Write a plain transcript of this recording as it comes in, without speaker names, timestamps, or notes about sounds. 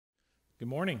Good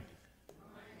morning.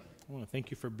 I want to thank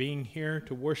you for being here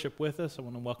to worship with us. I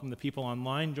want to welcome the people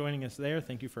online joining us there.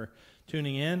 Thank you for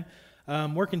tuning in.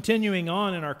 We're continuing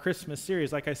on in our Christmas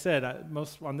series. Like I said,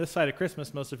 on this side of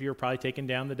Christmas, most of you are probably taking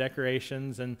down the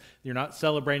decorations and you're not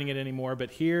celebrating it anymore. But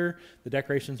here, the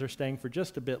decorations are staying for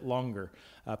just a bit longer.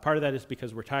 Part of that is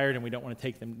because we're tired and we don't want to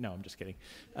take them. No, I'm just kidding.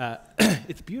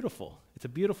 It's beautiful. It's a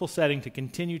beautiful setting to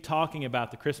continue talking about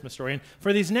the Christmas story. And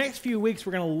for these next few weeks,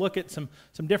 we're going to look at some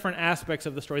different aspects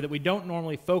of the story that we don't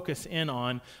normally focus in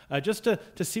on, just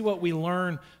to see what we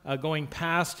learn going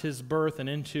past his birth and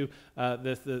into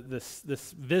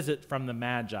this visit from the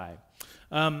Magi.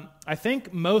 I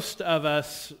think most of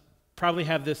us probably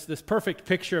have this perfect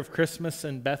picture of Christmas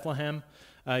in Bethlehem.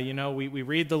 We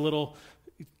read the little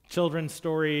children's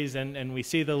stories and we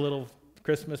see the little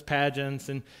Christmas pageants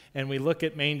and we look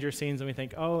at manger scenes and we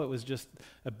think, oh, it was just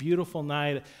a beautiful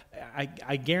night.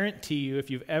 I guarantee you,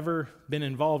 if you've ever been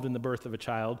involved in the birth of a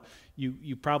child,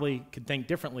 you probably could think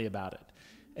differently about it.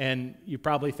 And you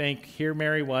probably think, here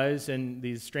Mary was, and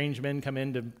these strange men come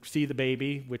in to see the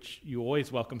baby, which you always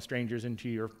welcome strangers into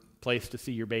your place to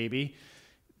see your baby.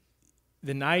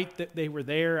 The night that they were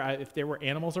there, if there were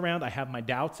animals around, I have my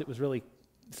doubts. It was really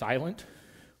silent.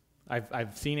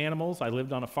 I've seen animals. I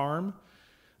lived on a farm.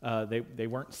 They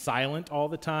weren't silent all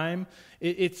the time.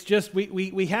 It's just,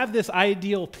 we have this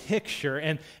ideal picture,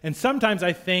 and sometimes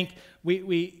I think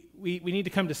we need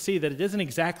to come to see that it isn't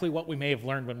exactly what we may have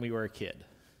learned when we were a kid.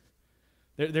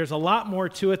 There's a lot more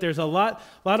to it. There's a lot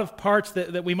of parts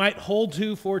that we might hold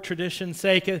to for tradition's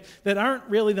sake that aren't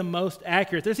really the most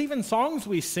accurate. There's even songs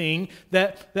we sing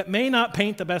that may not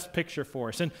paint the best picture for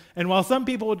us. And while some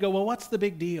people would go, well, what's the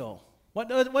big deal? What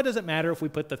does it matter if we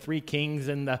put the three kings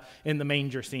in the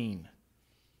manger scene?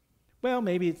 Well,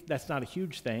 maybe that's not a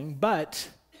huge thing, but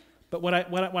what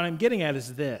I'm getting at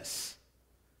is this.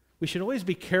 We should always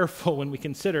be careful when we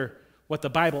consider what the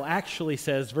Bible actually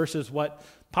says versus what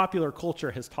popular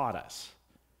culture has taught us.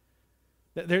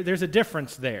 There's a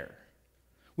difference there.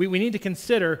 We need to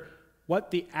consider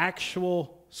what the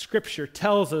actual Scripture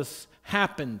tells us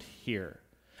happened here.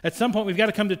 At some point, we've got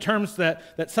to come to terms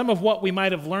that some of what we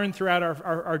might have learned throughout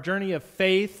our journey of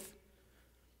faith,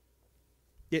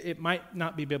 it might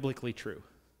not be biblically true.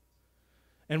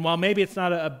 And while maybe it's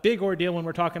not a big ordeal when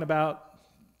we're talking about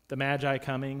the Magi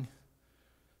coming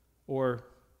or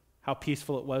how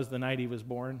peaceful it was the night he was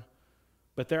born,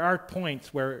 but there are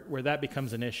points where that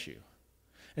becomes an issue.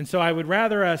 And so I would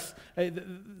rather us,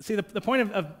 see the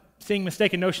point of seeing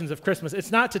mistaken notions of Christmas,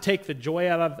 it's not to take the joy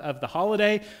out of the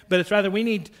holiday, but it's rather we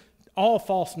need all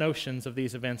false notions of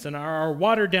these events and our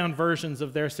watered-down versions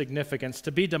of their significance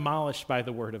to be demolished by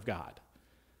the Word of God.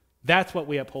 That's what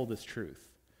we uphold as truth.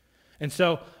 And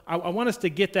so I want us to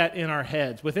get that in our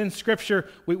heads. Within Scripture,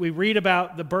 we read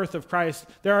about the birth of Christ.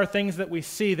 There are things that we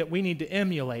see that we need to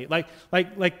emulate, like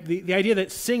the idea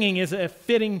that singing is a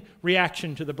fitting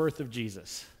reaction to the birth of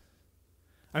Jesus.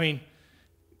 I mean,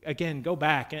 again, go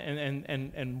back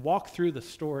and walk through the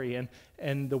story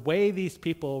and the way these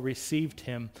people received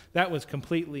him, that was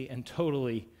completely and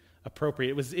totally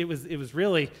appropriate. It was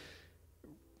really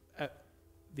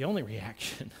the only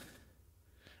reaction.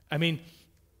 I mean,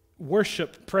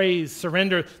 worship, praise,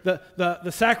 surrender,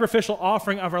 the sacrificial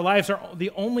offering of our lives are the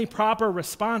only proper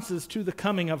responses to the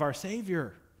coming of our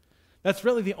Savior. That's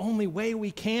really the only way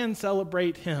we can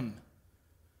celebrate him.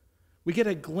 We get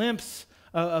a glimpse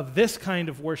of this kind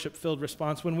of worship-filled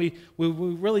response when we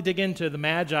really dig into the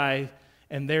Magi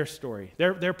and their story,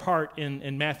 their part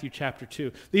in Matthew chapter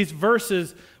 2. These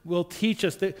verses will teach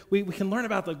us that we can learn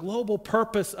about the global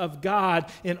purpose of God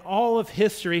in all of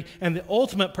history and the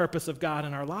ultimate purpose of God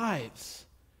in our lives.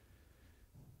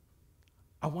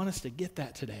 I want us to get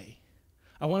that today.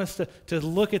 I want us to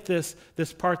look at this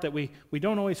part that we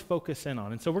don't always focus in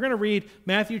on. And so we're going to read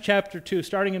Matthew chapter 2,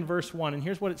 starting in verse 1, and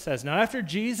here's what it says. Now after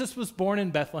Jesus was born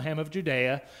in Bethlehem of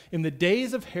Judea, in the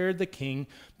days of Herod the king,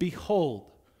 behold,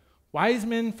 wise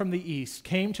men from the east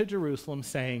came to Jerusalem,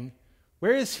 saying,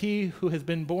 where is he who has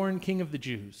been born King of the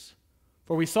Jews?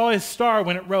 For we saw his star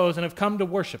when it rose and have come to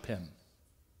worship him.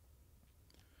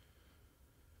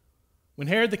 When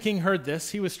Herod the king heard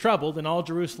this, he was troubled, and all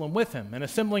Jerusalem with him. And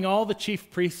assembling all the chief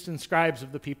priests and scribes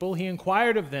of the people, he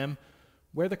inquired of them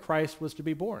where the Christ was to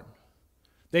be born.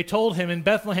 They told him, in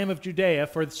Bethlehem of Judea,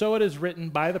 for so it is written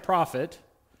by the prophet,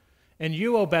 and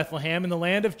you, O Bethlehem, in the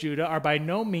land of Judah, are by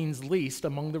no means least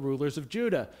among the rulers of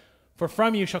Judah. For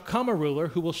from you shall come a ruler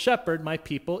who will shepherd my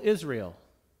people Israel.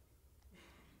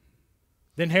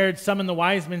 Then Herod summoned the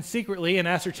wise men secretly and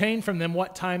ascertained from them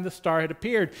what time the star had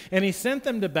appeared. And he sent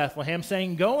them to Bethlehem,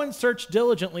 saying, "Go and search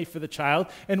diligently for the child,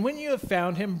 and when you have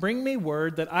found him, bring me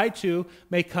word that I too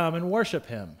may come and worship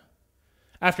him."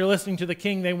 After listening to the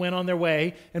king, they went on their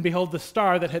way, and behold, the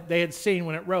star that they had seen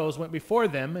when it rose went before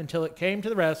them until it came to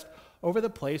the rest over the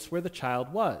place where the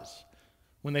child was.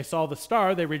 When they saw the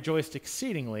star, they rejoiced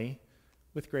exceedingly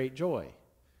with great joy.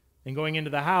 And going into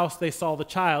the house, they saw the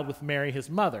child with Mary his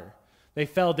mother. They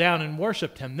fell down and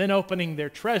worshipped him. Then opening their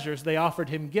treasures, they offered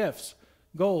him gifts,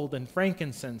 gold and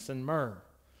frankincense and myrrh.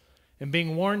 And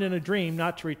being warned in a dream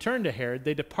not to return to Herod,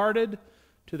 they departed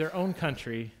to their own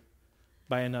country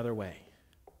by another way.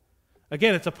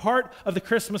 Again, it's a part of the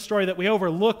Christmas story that we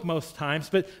overlook most times,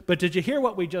 but did you hear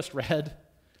what we just read?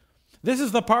 This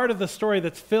is the part of the story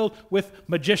that's filled with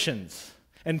magicians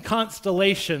and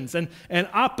constellations and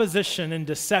opposition and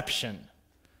deception.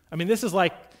 I mean, this is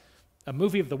like a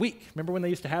movie of the week. Remember when they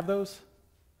used to have those?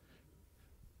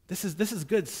 This is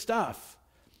good stuff.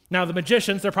 Now, the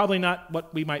magicians, they're probably not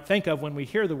what we might think of when we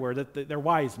hear the word, that they're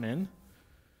wise men.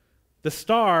 The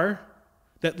star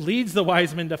that leads the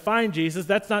wise men to find Jesus,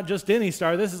 that's not just any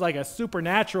star. This is like a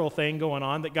supernatural thing going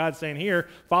on that God's saying, here,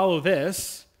 follow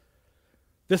this.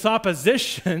 This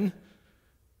opposition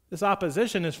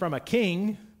is from a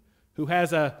king who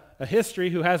has a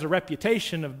history, who has a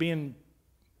reputation of being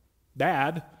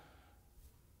bad.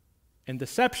 And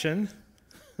deception,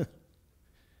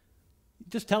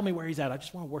 just tell me where he's at. I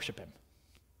just want to worship him.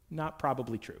 Not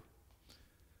probably true.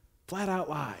 Flat out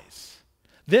lies.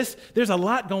 There's a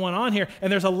lot going on here,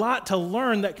 and there's a lot to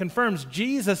learn that confirms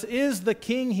Jesus is the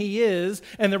king he is,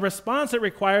 and the response it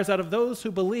requires out of those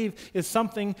who believe is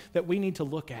something that we need to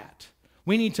look at.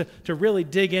 We need to really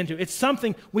dig into. It's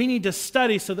something we need to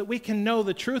study so that we can know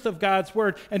the truth of God's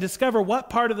word and discover what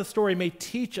part of the story may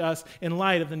teach us in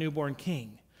light of the newborn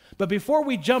king. But before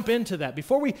we jump into that,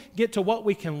 before we get to what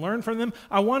we can learn from them,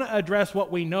 I want to address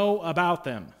what we know about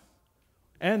them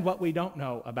and what we don't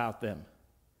know about them.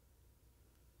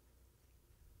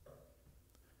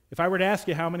 If I were to ask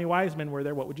you how many wise men were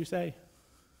there, what would you say?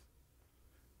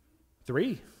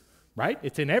 3, right?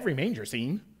 It's in every manger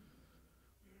scene.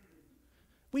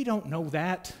 We don't know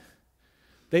that.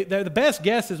 The best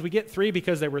guess is we get 3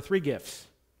 because there were 3 gifts,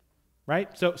 right?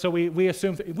 So we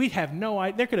assume, we have no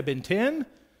idea. There could have been 10.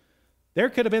 There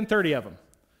could have been 30 of them.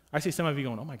 I see some of you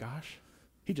going, oh my gosh,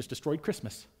 he just destroyed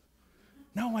Christmas.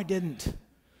 No, I didn't.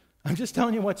 I'm just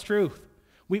telling you what's true.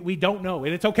 We don't know,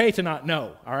 and it's okay to not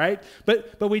know, all right?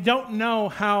 But we don't know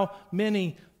how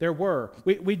many there were.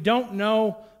 We don't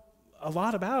know a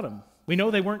lot about them. We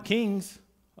know they weren't kings.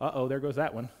 Uh-oh, there goes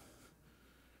that one,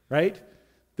 right?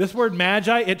 This word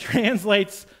magi, it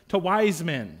translates to wise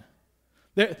men.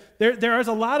 There is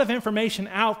a lot of information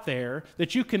out there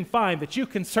that you can find, that you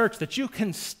can search, that you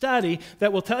can study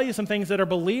that will tell you some things that are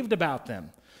believed about them.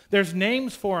 There's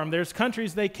names for them. There's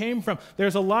countries they came from.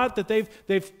 There's a lot that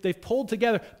they've pulled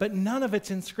together, but none of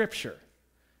it's in Scripture.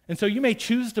 And so you may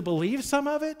choose to believe some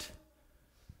of it,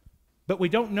 but we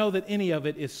don't know that any of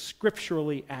it is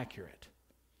scripturally accurate.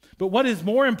 But what is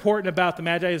more important about the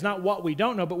Magi is not what we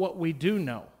don't know, but what we do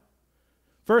know.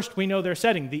 First, we know their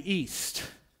setting, the east.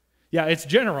 Yeah, it's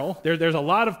general. There's a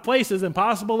lot of places and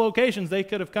possible locations they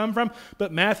could have come from,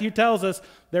 but Matthew tells us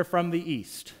they're from the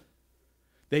east.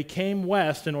 They came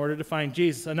west in order to find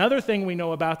Jesus. Another thing we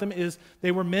know about them is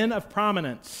they were men of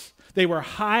prominence. They were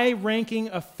high-ranking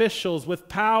officials with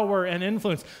power and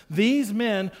influence. These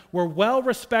men were well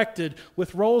respected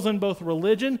with roles in both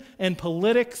religion and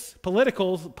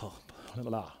politicals.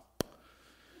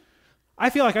 I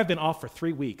feel like I've been off for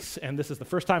 3 weeks, and this is the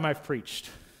first time I've preached.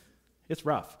 It's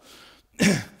rough.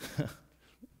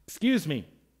 Excuse me.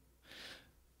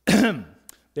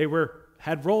 They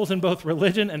had roles in both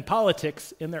religion and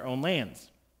politics in their own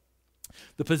lands.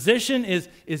 The position is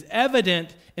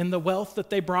evident in the wealth that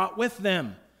they brought with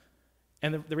them.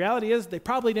 And the reality is they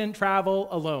probably didn't travel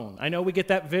alone. I know we get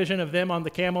that vision of them on the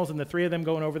camels and the 3 of them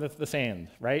going over the sand,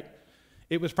 right?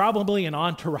 It was probably an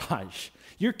entourage.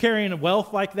 You're carrying a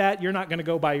wealth like that, you're not going to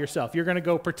go by yourself. You're going to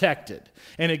go protected.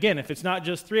 And again, if it's not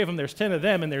just 3 of them, there's 10 of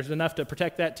them, and there's enough to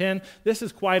protect that 10. This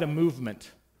is quite a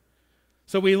movement.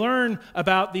 So we learn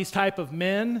about these type of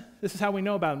men. This is how we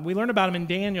know about them. We learn about them in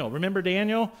Daniel. Remember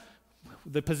Daniel?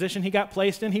 The position he got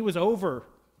placed in, he was over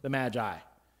the Magi.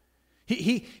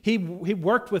 He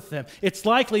worked with them. It's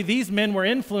likely these men were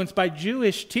influenced by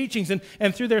Jewish teachings,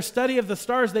 and through their study of the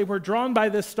stars, they were drawn by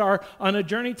this star on a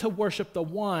journey to worship the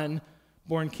one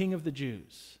born King of the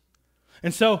Jews.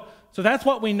 And so that's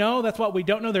what we know. That's what we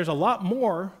don't know. There's a lot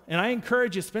more, and I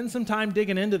encourage you, spend some time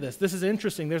digging into this. This is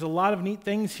interesting. There's a lot of neat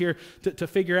things here to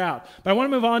figure out. But I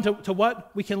want to move on to what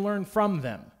we can learn from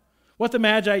them, what the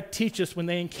Magi teach us when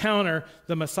they encounter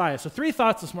the Messiah. So 3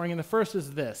 thoughts this morning, and the first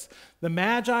is this. The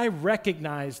Magi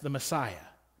recognized the Messiah.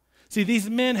 See, these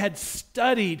men had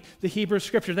studied the Hebrew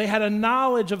Scripture. They had a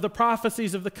knowledge of the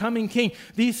prophecies of the coming king.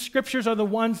 These Scriptures are the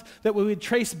ones that we would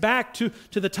trace back to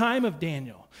the time of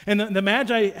Daniel. And the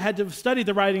Magi had to study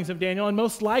the writings of Daniel, and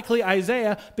most likely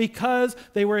Isaiah, because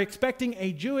they were expecting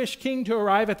a Jewish king to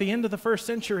arrive at the end of the 1st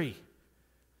century.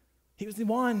 He was the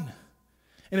one.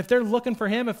 And if they're looking for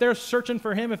him, if they're searching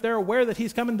for him, if they're aware that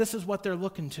he's coming, this is what they're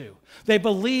looking to. They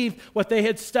believed what they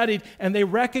had studied, and they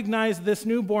recognized this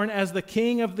newborn as the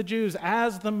King of the Jews,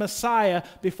 as the Messiah,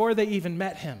 before they even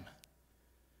met him.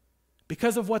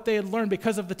 Because of what they had learned,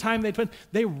 because of the time they'd put,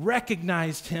 they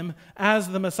recognized him as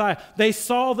the Messiah. They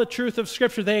saw the truth of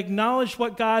Scripture. They acknowledged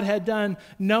what God had done,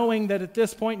 knowing that at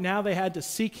this point now they had to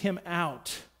seek him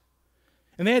out.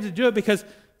 And they had to do it because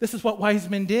this is what wise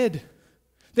men did.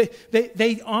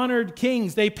 They honored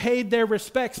kings. They paid their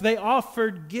respects. They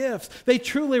offered gifts. They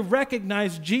truly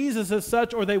recognized Jesus as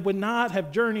such, or they would not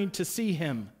have journeyed to see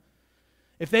him.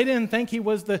 If they didn't think he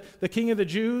was the King of the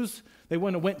Jews, they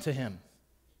wouldn't have went to him.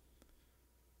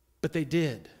 But they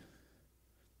did.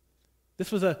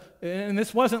 This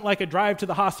wasn't like a drive to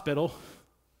the hospital,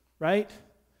 right?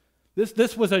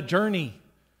 This was a journey.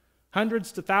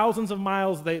 Hundreds to thousands of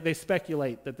miles, they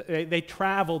speculate, that they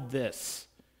traveled this.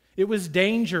 It was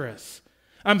dangerous.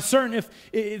 I'm certain if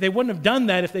they wouldn't have done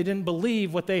that if they didn't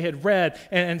believe what they had read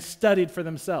and studied for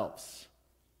themselves.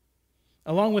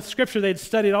 Along with Scripture, they'd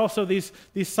studied also these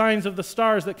signs of the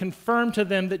stars that confirmed to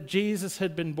them that Jesus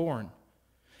had been born.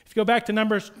 If you go back to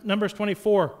Numbers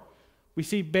 24, we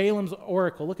see Balaam's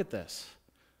oracle. Look at this.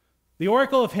 The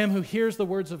oracle of him who hears the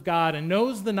words of God and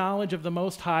knows the knowledge of the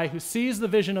Most High, who sees the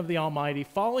vision of the Almighty,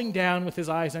 falling down with his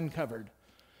eyes uncovered.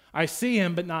 I see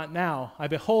him, but not now. I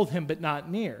behold him, but not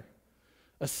near.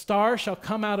 A star shall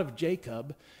come out of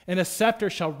Jacob, and a scepter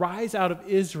shall rise out of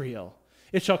Israel.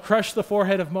 It shall crush the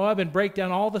forehead of Moab and break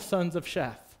down all the sons of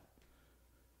Sheth.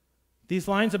 These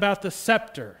lines about the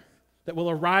scepter that will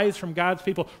arise from God's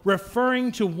people,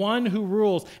 referring to one who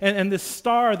rules, and this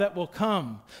star that will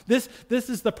come. This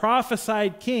is the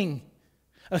prophesied king.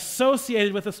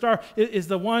 Associated with the star is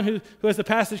the one who, as the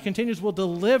passage continues, will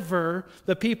deliver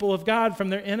the people of God from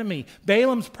their enemy.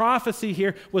 Balaam's prophecy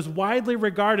here was widely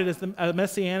regarded as a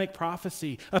messianic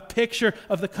prophecy, a picture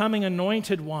of the coming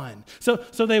anointed one. So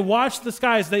they watched the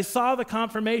skies, they saw the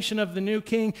confirmation of the new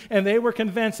king, and they were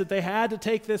convinced that they had to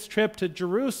take this trip to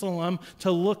Jerusalem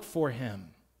to look for him.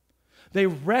 They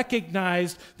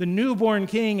recognized the newborn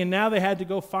king, and now they had to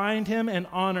go find him and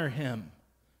honor him.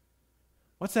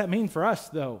 What's that mean for us,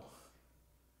 though?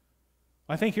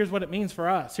 I think here's what it means for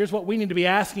us. Here's what we need to be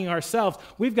asking ourselves.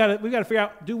 We've got to figure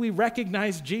out, do we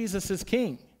recognize Jesus as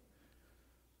King?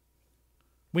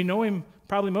 We know him,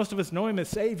 probably most of us know him as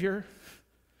Savior,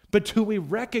 but do we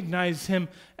recognize him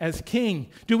as King?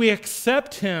 Do we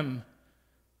accept him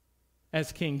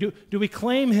as King? Do we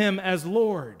claim him as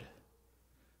Lord?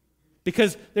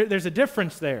 Because there's a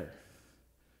difference there.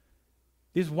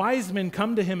 These wise men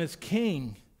come to him as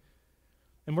King,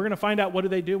 and we're going to find out, what do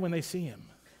they do when they see him?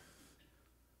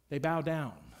 They bow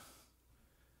down.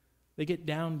 They get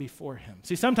down before him.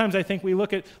 See, sometimes I think we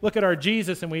look at our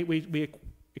Jesus and we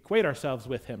equate ourselves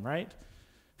with him, right?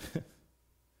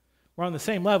 We're on the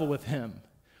same level with him.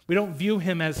 We don't view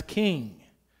him as king.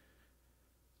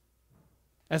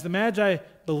 As the Magi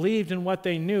believed in what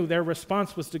they knew, their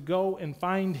response was to go and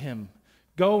find him,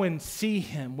 go and see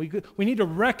him. We need to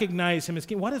recognize him as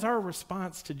king. What is our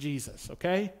response to Jesus,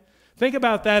 okay? Think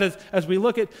about that as we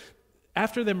look at,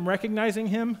 after them recognizing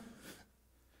him,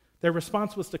 their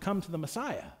response was to come to the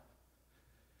Messiah.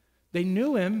 They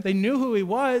knew him. They knew who he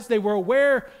was. They were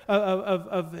aware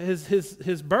of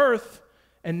his birth,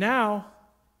 and now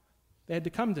they had to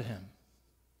come to him.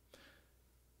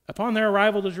 Upon their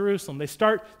arrival to Jerusalem, they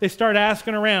start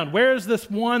asking around, where is this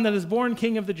one that is born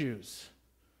King of the Jews?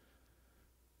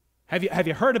 Have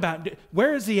you heard about it?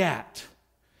 Where is he at?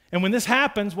 And when this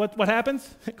happens, what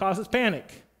happens? It causes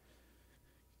panic.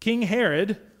 King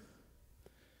Herod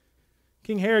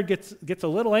gets a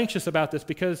little anxious about this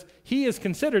because he is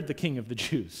considered the king of the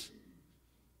Jews.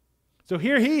 So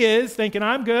here he is thinking,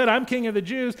 I'm good, I'm king of the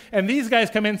Jews, and these guys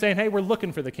come in saying, hey, we're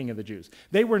looking for the king of the Jews.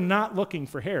 They were not looking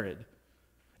for Herod,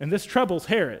 and this troubles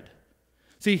Herod.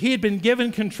 See, he had been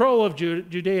given control of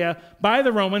Judea by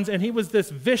the Romans, and he was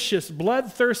this vicious,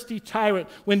 bloodthirsty tyrant.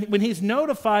 When he's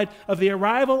notified of the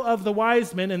arrival of the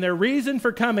wise men and their reason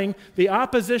for coming, the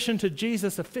opposition to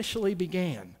Jesus officially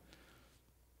began.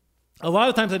 A lot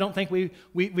of times I don't think we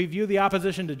view the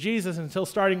opposition to Jesus until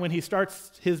starting when he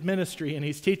starts his ministry and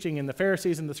he's teaching and the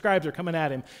Pharisees and the scribes are coming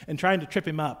at him and trying to trip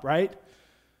him up, right?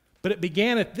 But it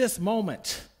began at this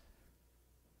moment,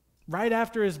 right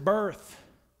after his birth.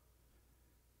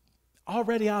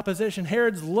 Already opposition.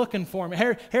 Herod's looking for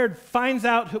him. Herod finds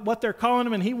out what they're calling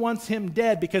him and he wants him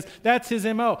dead because that's his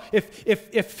MO.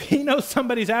 If he knows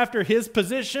somebody's after his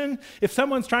position, if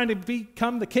someone's trying to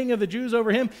become the king of the Jews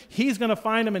over him, he's going to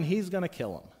find him and he's going to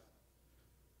kill him.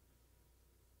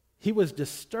 He was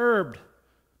disturbed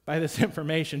by this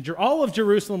information. All of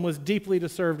Jerusalem was deeply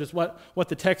disturbed is what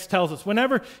the text tells us.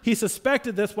 Whenever he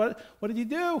suspected this, what did he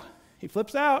do? He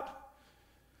flips out.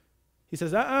 He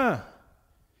says,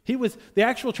 the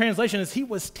actual translation is he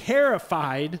was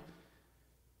terrified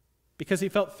because he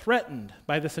felt threatened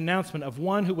by this announcement of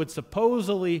one who would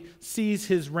supposedly seize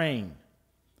his reign.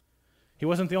 He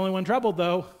wasn't the only one troubled,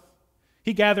 though.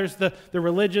 He gathers the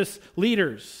religious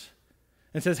leaders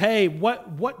and says, hey,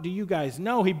 what do you guys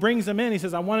know? He brings them in. He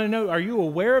says, I want to know, are you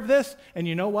aware of this? And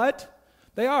you know what?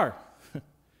 They are.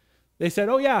 They said,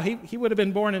 oh yeah, he would have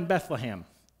been born in Bethlehem.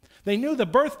 They knew the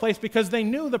birthplace because they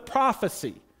knew the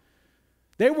prophecy.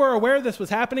 They were aware this was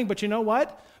happening, but you know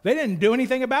what? They didn't do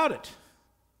anything about it.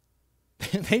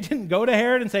 They didn't go to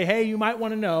Herod and say, hey, you might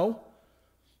want to know.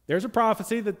 There's a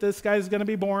prophecy that this guy's going to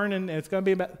be born and it's going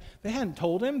to be... They hadn't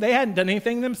told him. They hadn't done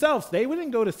anything themselves. They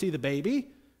didn't go to see the baby.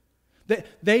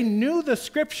 They knew the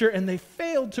scripture and they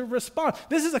failed to respond.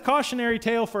 This is a cautionary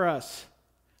tale for us.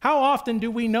 How often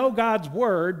do we know God's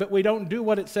word, but we don't do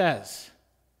what it says?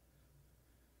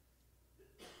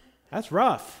 That's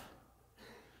rough.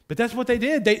 But that's what they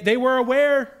did. They were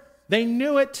aware. They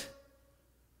knew it.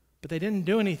 But they didn't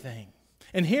do anything.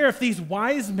 And here, if these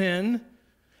wise men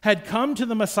had come to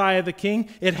the Messiah, the King,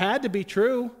 it had to be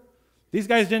true. These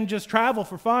guys didn't just travel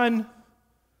for fun.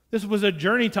 This was a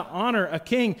journey to honor a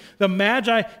king. The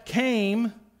Magi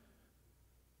came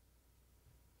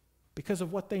because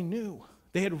of what they knew.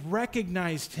 They had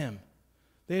recognized him.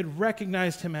 They had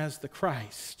recognized him as the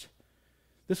Christ.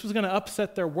 This was going to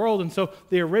upset their world, and so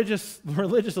the religious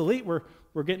elite were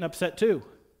getting upset too.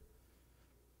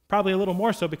 Probably a little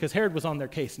more so because Herod was on their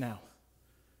case now.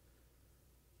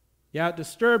 Yeah, it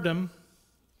disturbed them,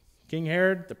 King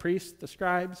Herod, the priests, the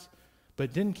scribes, but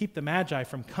it didn't keep the Magi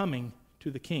from coming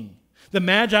to the king. The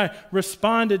Magi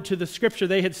responded to the scripture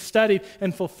they had studied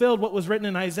and fulfilled what was written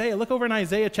in Isaiah. Look over in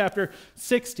Isaiah chapter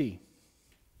 60.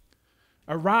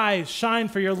 Arise, shine,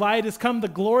 for your light is come. The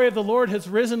glory of the Lord has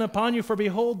risen upon you. For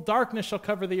behold, darkness shall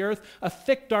cover the earth, a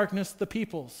thick darkness the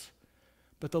peoples.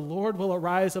 But the Lord will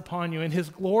arise upon you, and his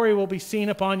glory will be seen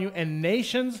upon you, and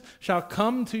nations shall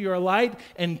come to your light,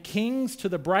 and kings to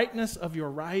the brightness of your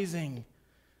rising.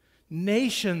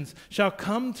 Nations shall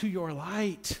come to your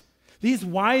light. These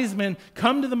wise men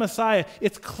come to the Messiah.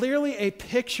 It's clearly a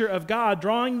picture of God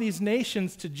drawing these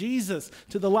nations to Jesus,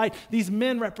 to the light. These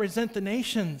men represent the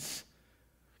nations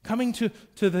coming to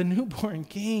the newborn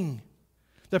king.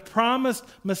 The promised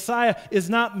Messiah is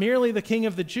not merely the King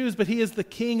of the Jews, but he is the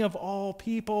King of all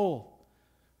people.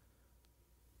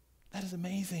 That is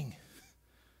amazing.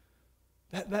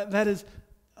 That is,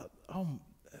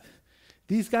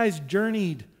 these guys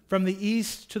journeyed from the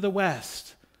east to the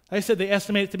west. I said they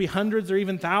estimate it to be hundreds or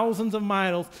even thousands of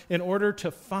miles in order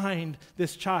to find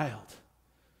this child,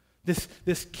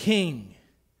 this king.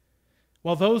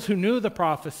 While those who knew the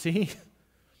prophecy,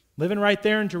 living right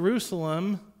there in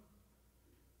Jerusalem,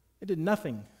 it did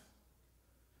nothing.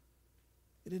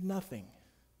 It did nothing.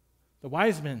 The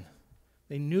wise men,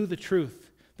 they knew the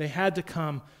truth. They had to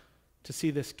come to see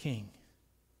this king.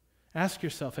 Ask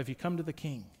yourself, have you come to the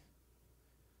king?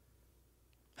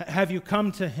 Have you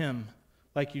come to him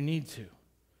like you need to?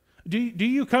 Do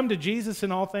you come to Jesus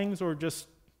in all things or just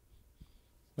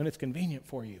when it's convenient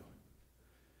for you?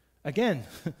 Again,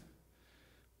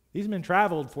 these men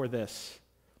traveled for this.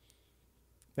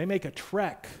 They make a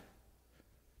trek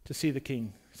to see the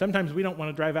king. Sometimes we don't want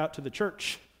to drive out to the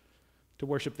church to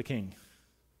worship the king.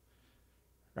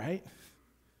 Right?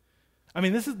 I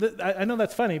mean, I know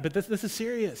that's funny, but this is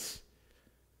serious.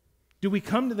 Do we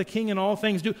come to the king in all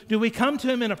things? Do we come to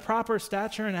him in a proper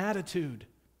stature and attitude?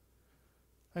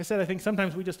 I said, I think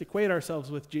sometimes we just equate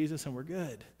ourselves with Jesus and we're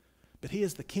good. But he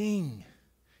is the king.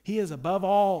 He is above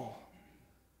all.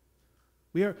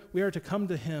 We are to come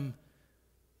to him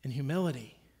in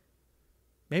humility,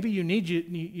 Maybe you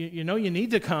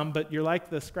need to come, but you're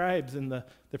like the scribes and the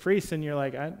priests, and you're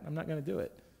like, I'm not going to do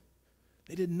it.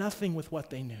 They did nothing with what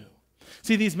they knew.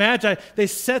 See, these Magi, they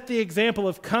set the example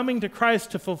of coming to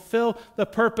Christ to fulfill the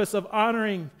purpose of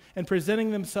honoring and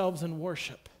presenting themselves in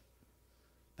worship.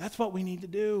 That's what we need to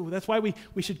do. That's why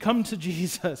we should come to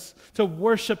Jesus, to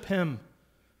worship him,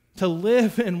 to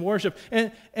live in worship.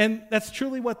 And that's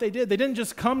truly what they did. They didn't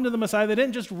just come to the Messiah. They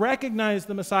didn't just recognize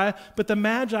the Messiah, but the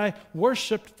Magi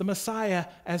worshiped the Messiah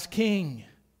as king.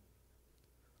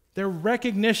 Their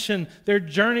recognition, their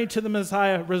journey to the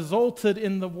Messiah resulted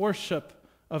in the worship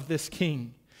of this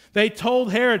king. They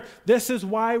told Herod, this is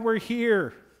why we're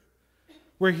here.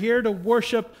 We're here to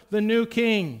worship the new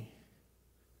king.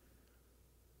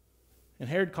 And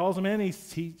Herod calls him in,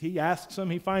 he asks him,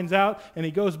 he finds out, and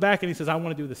he goes back and he says, I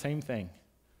want to do the same thing.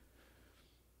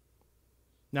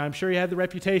 Now, I'm sure he had the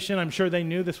reputation. I'm sure they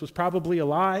knew this was probably a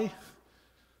lie.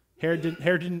 Herod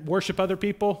didn't worship other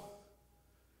people.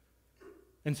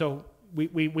 And so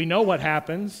we know what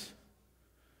happens.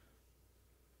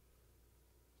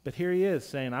 But here he is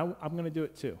saying, I'm going to do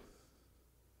it too.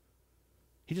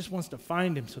 He just wants to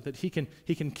find him so that he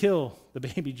can kill the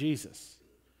baby Jesus.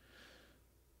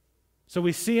 So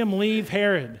we see him leave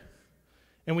Herod,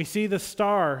 and we see the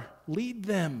star lead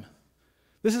them.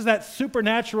 This is that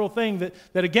supernatural thing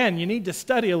that again, you need to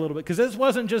study a little bit, because this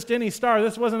wasn't just any star.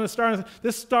 This wasn't a star.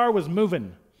 This star was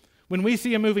moving. When we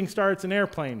see a moving star, it's an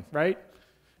airplane, right?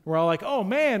 We're all like, oh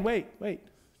man, wait.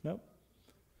 Nope.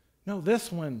 No,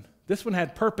 this one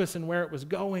had purpose in where it was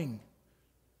going.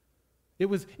 It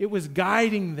was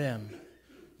guiding them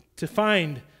to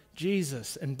find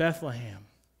Jesus in Bethlehem.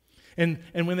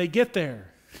 And when they get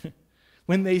there,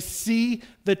 when they see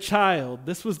the child,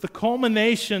 this was the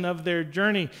culmination of their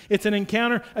journey. It's an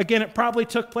encounter. Again, it probably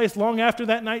took place long after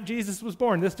that night Jesus was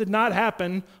born. This did not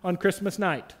happen on Christmas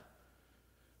night.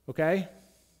 Okay?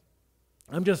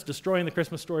 I'm just destroying the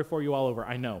Christmas story for you all over,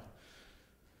 I know.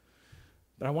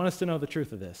 But I want us to know the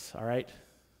truth of this, all right?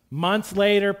 Months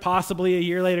later, possibly a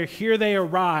year later, here they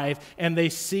arrive and they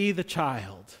see the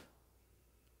child.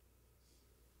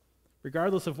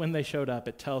 Regardless of when they showed up,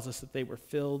 it tells us that they were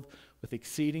filled with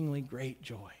exceedingly great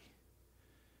joy.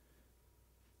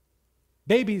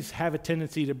 Babies have a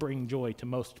tendency to bring joy to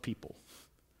most people,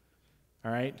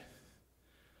 all right?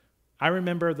 I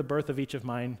remember the birth of each of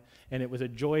mine, and it was a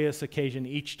joyous occasion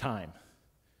each time.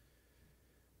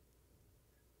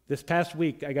 This past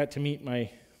week, I got to meet my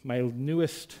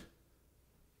newest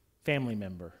family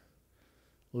member,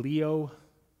 Leo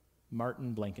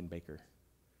Martin Blankenbaker.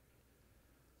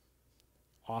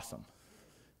 Awesome.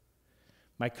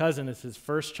 My cousin is his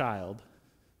first child.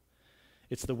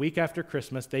 It's the week after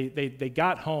Christmas. They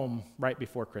got home right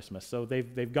before Christmas, so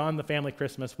they've gone the family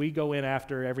Christmas. We go in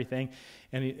after everything,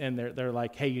 and they're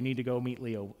like, hey, you need to go meet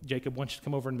Leo. Jacob wants you to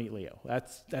come over and meet Leo.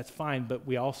 That's fine, but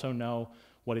we also know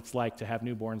what it's like to have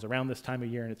newborns around this time of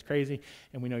year, and it's crazy,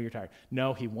 and we know you're tired.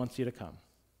 No, he wants you to come.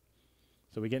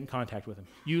 So we get in contact with him.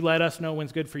 You let us know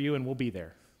when's good for you, and we'll be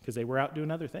there, because they were out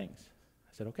doing other things.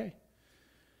 I said, okay.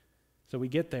 So we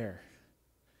get there,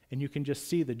 and you can just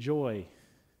see the joy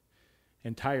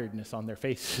and tiredness on their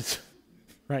faces,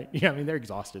 right? Yeah, I mean, they're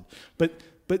exhausted. But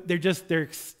they're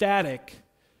ecstatic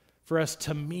for us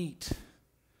to meet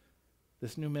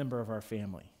this new member of our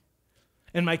family.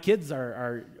 And my kids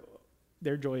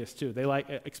they're joyous too. They like,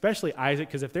 especially Isaac,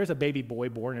 because if there's a baby boy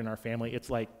born in our family, it's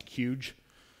like huge,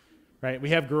 right? We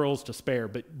have girls to spare,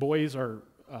 but boys are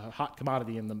a hot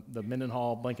commodity in the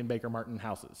Mendenhall, Blankenbaker, Martin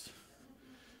houses.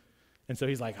 And so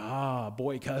he's like,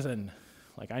 boy cousin.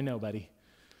 Like, I know, buddy.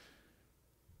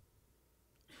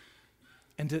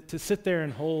 And to sit there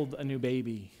and hold a new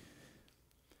baby,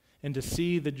 and to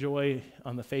see the joy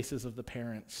on the faces of the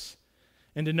parents,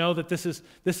 and to know that this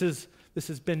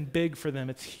has been big for them.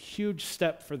 It's a huge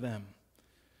step for them.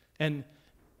 And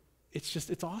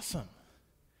it's awesome.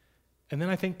 And then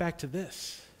I think back to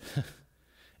this.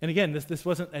 And again, this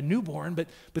wasn't a newborn, but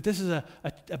this is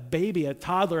a baby, a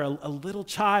toddler, a little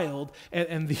child,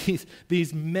 and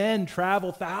these men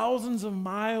travel thousands of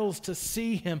miles to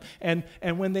see him, and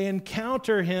when they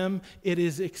encounter him, it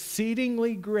is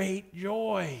exceedingly great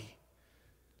joy.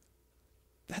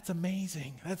 That's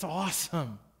amazing. That's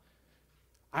awesome.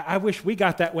 I wish we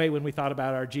got that way when we thought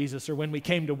about our Jesus, or when we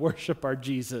came to worship our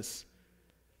Jesus.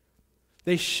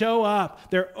 They show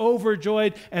up, they're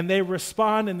overjoyed, and they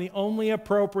respond in the only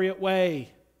appropriate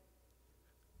way.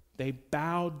 They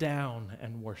bow down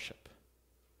and worship.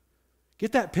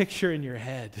 Get that picture in your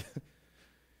head.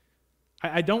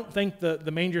 I don't think the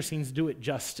manger scenes do it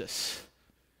justice.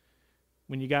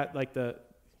 When you got like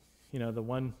the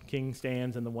one king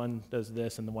stands and the one does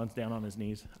this and the one's down on his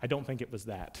knees. I don't think it was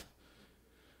that.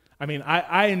 I mean,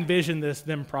 I envision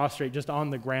them prostrate just on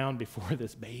the ground before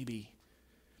this baby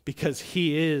because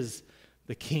he is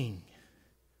the king.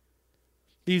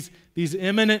 These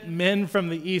eminent men from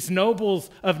the east, nobles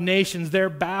of nations, they're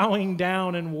bowing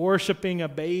down and worshiping a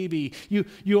baby.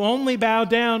 You only bow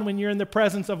down when you're in the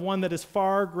presence of one that is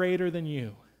far greater than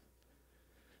you.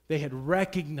 They had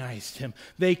recognized him.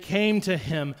 They came to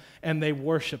him and they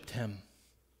worshiped him.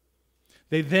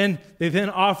 They then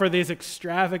offer these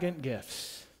extravagant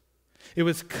gifts. It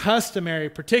was customary,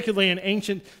 particularly in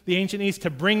the ancient East, to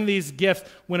bring these gifts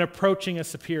when approaching a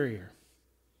superior.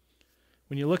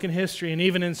 When you look in history and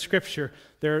even in Scripture,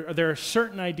 there are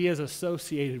certain ideas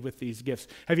associated with these gifts.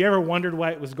 Have you ever wondered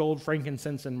why it was gold,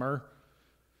 frankincense, and myrrh?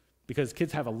 Because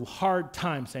kids have a hard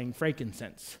time saying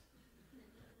frankincense.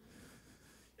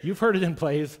 You've heard it in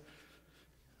plays.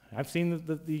 I've seen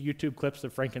the YouTube clips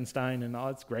of Frankenstein and all.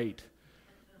 It's great.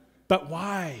 But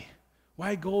why?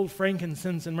 Why gold,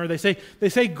 frankincense, and myrrh? They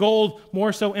say gold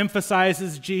more so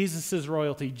emphasizes Jesus'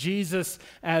 royalty, Jesus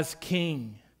as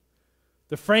king.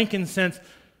 The frankincense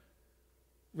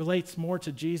relates more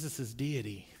to Jesus'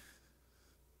 deity.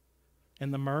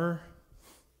 And the myrrh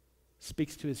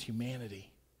speaks to his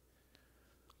humanity.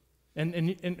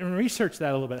 And research that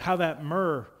a little bit, how that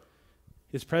myrrh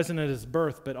is present at his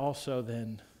birth, but also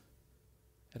then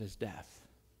at his death.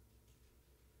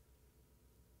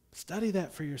 Study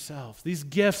that for yourselves. These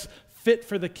gifts fit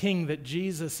for the king that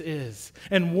Jesus is,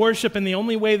 and worship in the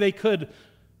only way they could,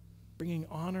 bringing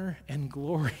honor and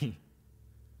glory.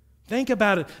 Think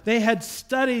about it. They had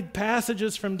studied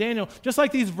passages from Daniel, just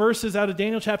like these verses out of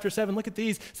Daniel chapter 7. Look at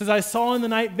these. It says, I saw in the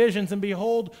night visions, and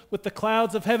behold, with the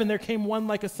clouds of heaven there came one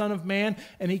like a son of man,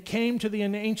 and he came to the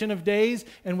Ancient of Days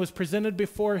and was presented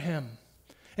before him.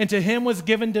 And to him was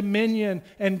given dominion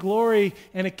and glory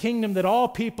and a kingdom that all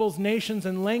peoples, nations,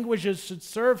 and languages should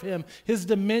serve him. His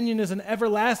dominion is an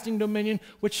everlasting dominion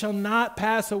which shall not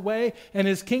pass away, and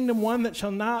his kingdom one that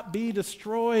shall not be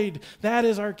destroyed. That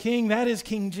is our King. That is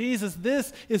King Jesus.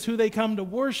 This is who they come to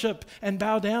worship and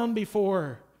bow down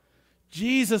before.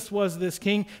 Jesus was this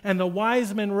king, and the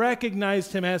wise men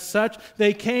recognized him as such.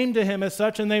 They came to him as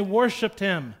such, and they worshiped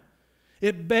him.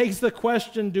 It begs the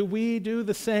question, do we do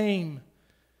the same?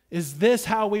 Is this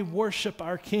how we worship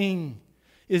our King?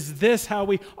 Is this how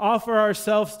we offer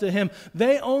ourselves to him?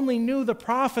 They only knew the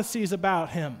prophecies about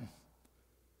him.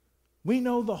 We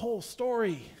know the whole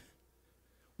story.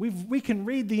 We can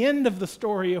read the end of the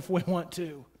story if we want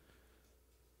to.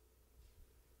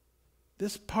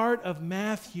 This part of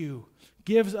Matthew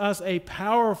gives us a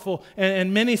powerful, and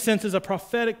in many senses a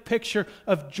prophetic picture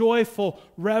of joyful,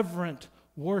 reverent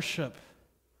worship.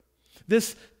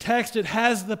 This text, it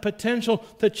has the potential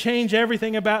to change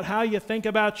everything about how you think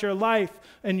about your life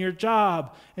and your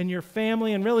job and your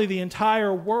family and really the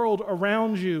entire world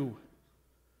around you.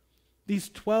 These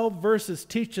 12 verses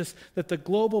teach us that the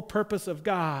global purpose of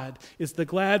God is the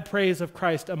glad praise of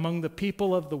Christ among the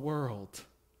people of the world.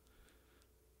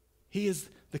 He is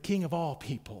the King of all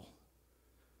people.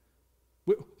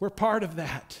 We're part of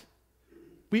that.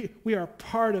 We are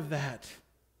part of that.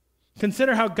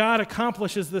 Consider how God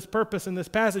accomplishes this purpose in this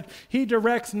passage. He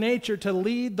directs nature to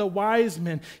lead the wise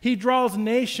men. He draws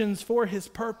nations for his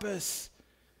purpose.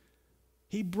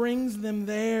 He brings them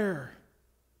there.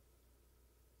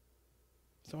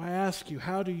 So I ask you,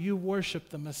 how do you worship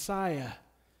the Messiah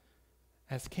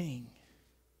as King?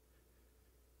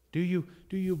 Do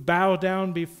you bow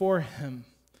down before him?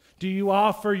 Do you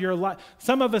offer your life?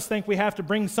 Some of us think we have to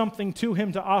bring something to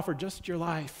him to offer, just your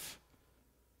life.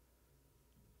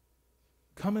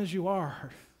 Come as you are.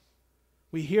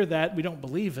 We hear that, we don't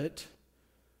believe it.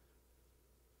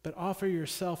 But offer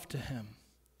yourself to him.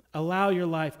 Allow your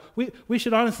life. We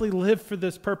should honestly live for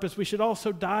this purpose. We should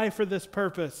also die for this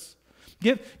purpose.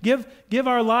 Give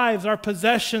our lives, our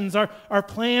possessions, our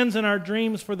plans and our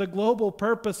dreams for the global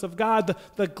purpose of God,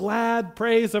 the glad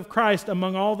praise of Christ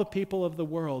among all the people of the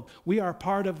world. We are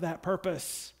part of that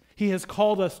purpose. He has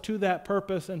called us to that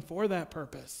purpose and for that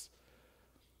purpose.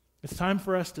 It's time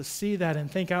for us to see that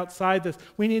and think outside this.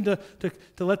 We need to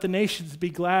let the nations be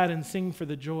glad and sing for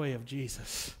the joy of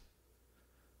Jesus.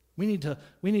 We need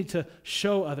to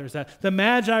show others that. The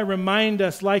Magi remind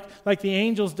us, like the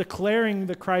angels declaring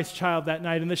the Christ child that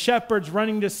night, and the shepherds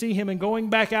running to see him and going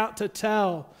back out to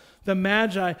tell. The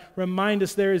Magi remind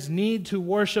us there is need to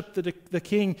worship the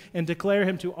King and declare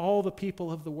him to all the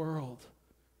people of the world.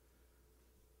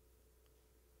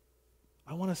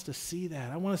 I want us to see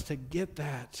that. I want us to get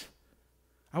that.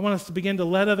 I want us to begin to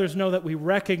let others know that we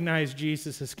recognize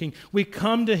Jesus as King. We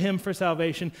come to him for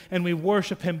salvation, and we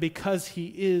worship him because he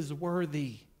is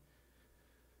worthy.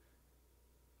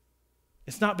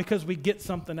 It's not because we get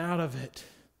something out of it.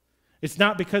 It's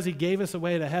not because he gave us a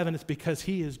way to heaven. It's because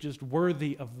he is just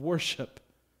worthy of worship.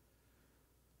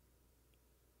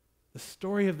 The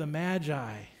story of the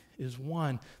Magi is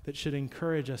one that should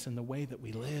encourage us in the way that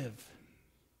we live.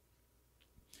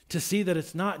 To see that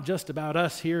it's not just about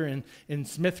us here in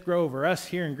Smith Grove or us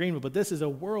here in Greenville, but this is a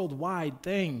worldwide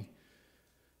thing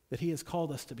that he has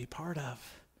called us to be part of.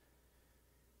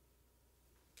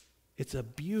 It's a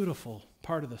beautiful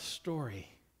part of the story.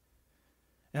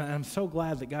 And I'm so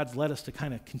glad that God's led us to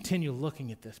kind of continue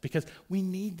looking at this because we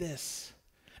need this.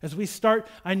 As we start,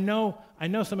 I know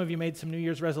some of you made some New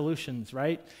Year's resolutions,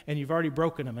 right? And you've already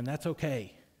broken them, and that's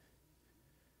okay.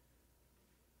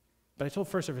 But I told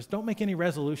First Service, don't make any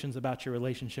resolutions about your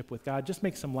relationship with God. Just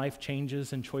make some life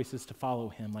changes and choices to follow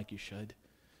him like you should.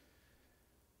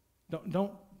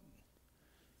 Don't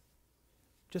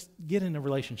just get in a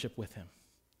relationship with him.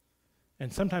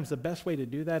 And sometimes the best way to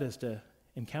do that is to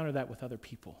encounter that with other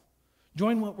people.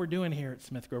 Join what we're doing here at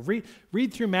Smith Grove.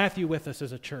 Read through Matthew with us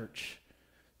as a church.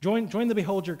 Join the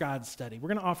Behold Your God study. We're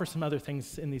going to offer some other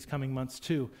things in these coming months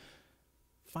too.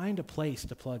 Find a place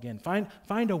to plug in. Find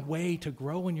a way to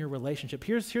grow in your relationship.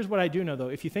 Here's what I do know, though.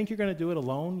 If you think you're going to do it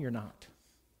alone, you're not.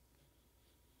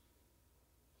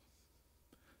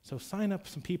 So sign up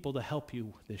some people to help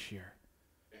you this year.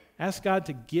 Ask God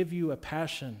to give you a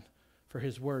passion for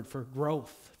his word, for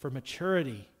growth, for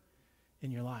maturity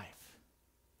in your life.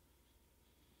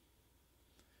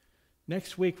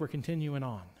 Next week, we're continuing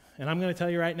on. And I'm going to tell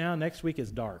you right now, next week is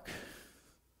dark.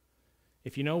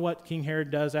 If you know what King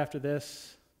Herod does after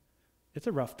this, it's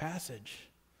a rough passage.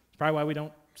 It's probably why we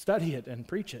don't study it and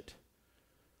preach it.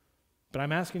 But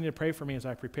I'm asking you to pray for me as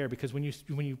I prepare, because when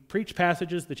you preach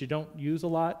passages that you don't use a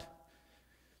lot,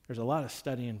 there's a lot of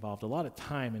study involved, a lot of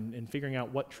time in figuring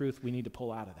out what truth we need to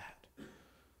pull out of that.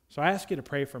 So I ask you to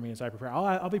pray for me as I prepare.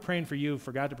 I'll be praying for you,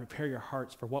 for God to prepare your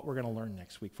hearts for what we're going to learn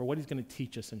next week, for what he's going to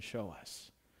teach us and show us.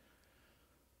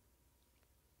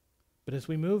 But as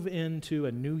we move into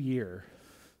a new year,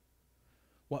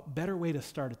 what better way to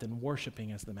start it than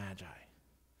worshiping as the Magi?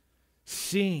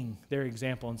 Seeing their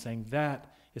example and saying,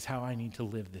 that is how I need to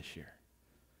live this year.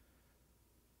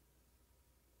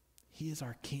 He is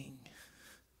our King.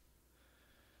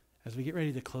 As we get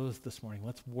ready to close this morning,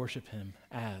 let's worship him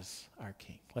as our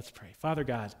King. Let's pray. Father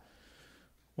God,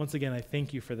 once again, I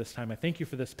thank you for this time. I thank you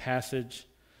for this passage.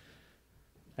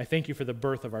 I thank you for the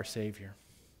birth of our Savior.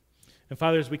 And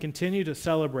Father, as we continue to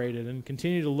celebrate it and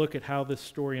continue to look at how this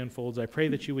story unfolds, I pray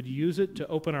that you would use it to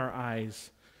open our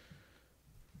eyes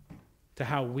to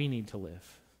how we need to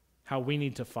live, how we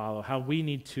need to follow, how we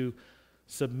need to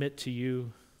submit to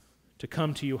you, to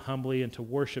come to you humbly, and to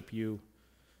worship you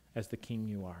as the King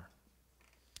you are.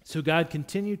 So God,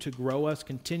 continue to grow us,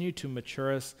 continue to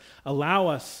mature us, allow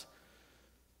us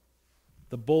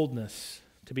the boldness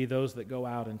to be those that go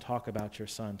out and talk about your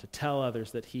Son, to tell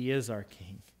others that he is our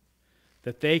King,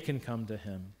 that they can come to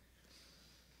him.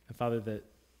 And Father, that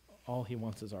all he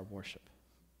wants is our worship.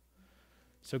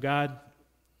 So God,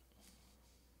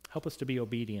 help us to be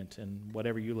obedient in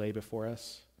whatever you lay before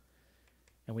us.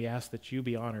 And we ask that you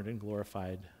be honored and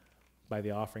glorified by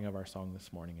the offering of our song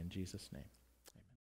this morning in Jesus' name.